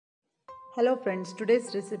Hello friends,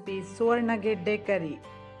 today's recipe is Suvarnagadde curry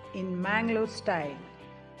in Mangalore style.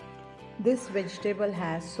 This vegetable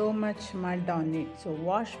has so much mud on it, so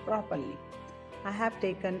wash properly. I have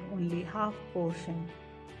taken only half portion.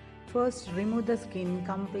 First, remove the skin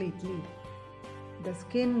completely. The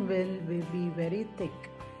skin will be very thick.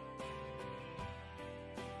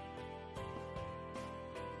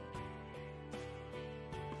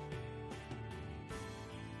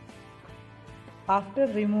 After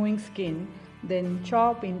removing skin, then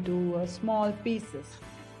chop into small pieces.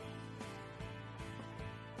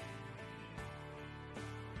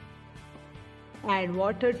 Add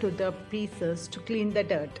water to the pieces to clean the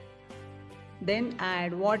dirt. Then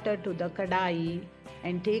add water to the kadai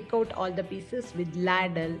and take out all the pieces with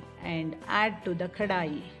ladle and add to the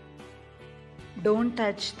kadai. Don't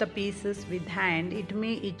touch the pieces with hand, it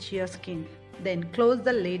may itch your skin. Then close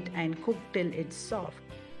the lid and cook till it's soft.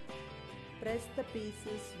 Press the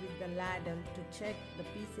pieces with the ladle to check the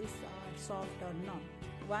pieces are soft or not.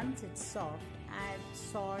 Once it's soft, add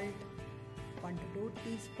salt 1 to 2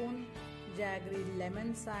 teaspoon,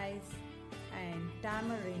 Jaggery-lemon size and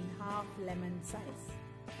tamarind half lemon size.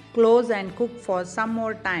 Close and cook for some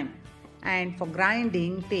more time. And for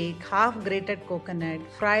grinding, take half grated coconut,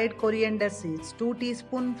 fried coriander seeds 2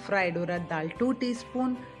 teaspoon, fried Uraddal 2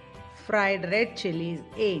 teaspoon, fried red chilies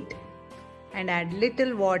 8, and add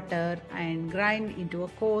little water and grind into a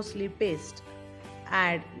coarsely paste.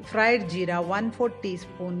 Add fried jeera 1/4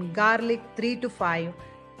 teaspoon, garlic 3 to 5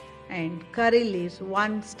 and curry leaves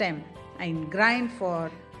 1 stem and grind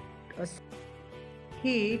for a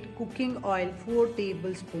heat cooking oil 4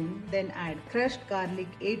 tablespoons, then add crushed garlic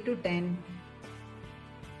 8 to 10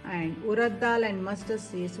 and Uraddal and mustard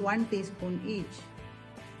seeds 1 teaspoon each.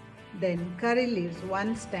 Then curry leaves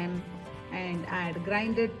 1 stem and add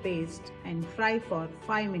grinded paste and fry for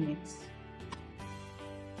 5 minutes.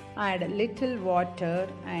 Add a little water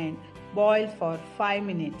and boil for 5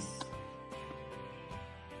 minutes.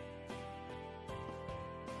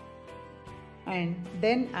 And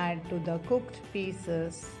then add to the cooked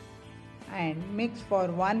pieces and mix for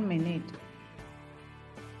 1 minute.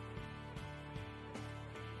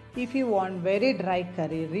 If you want very dry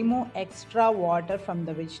curry, remove extra water from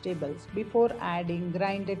the vegetables before adding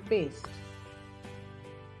grinded paste.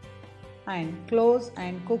 And close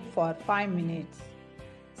and cook for 5 minutes.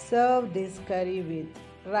 Serve this curry with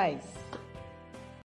rice.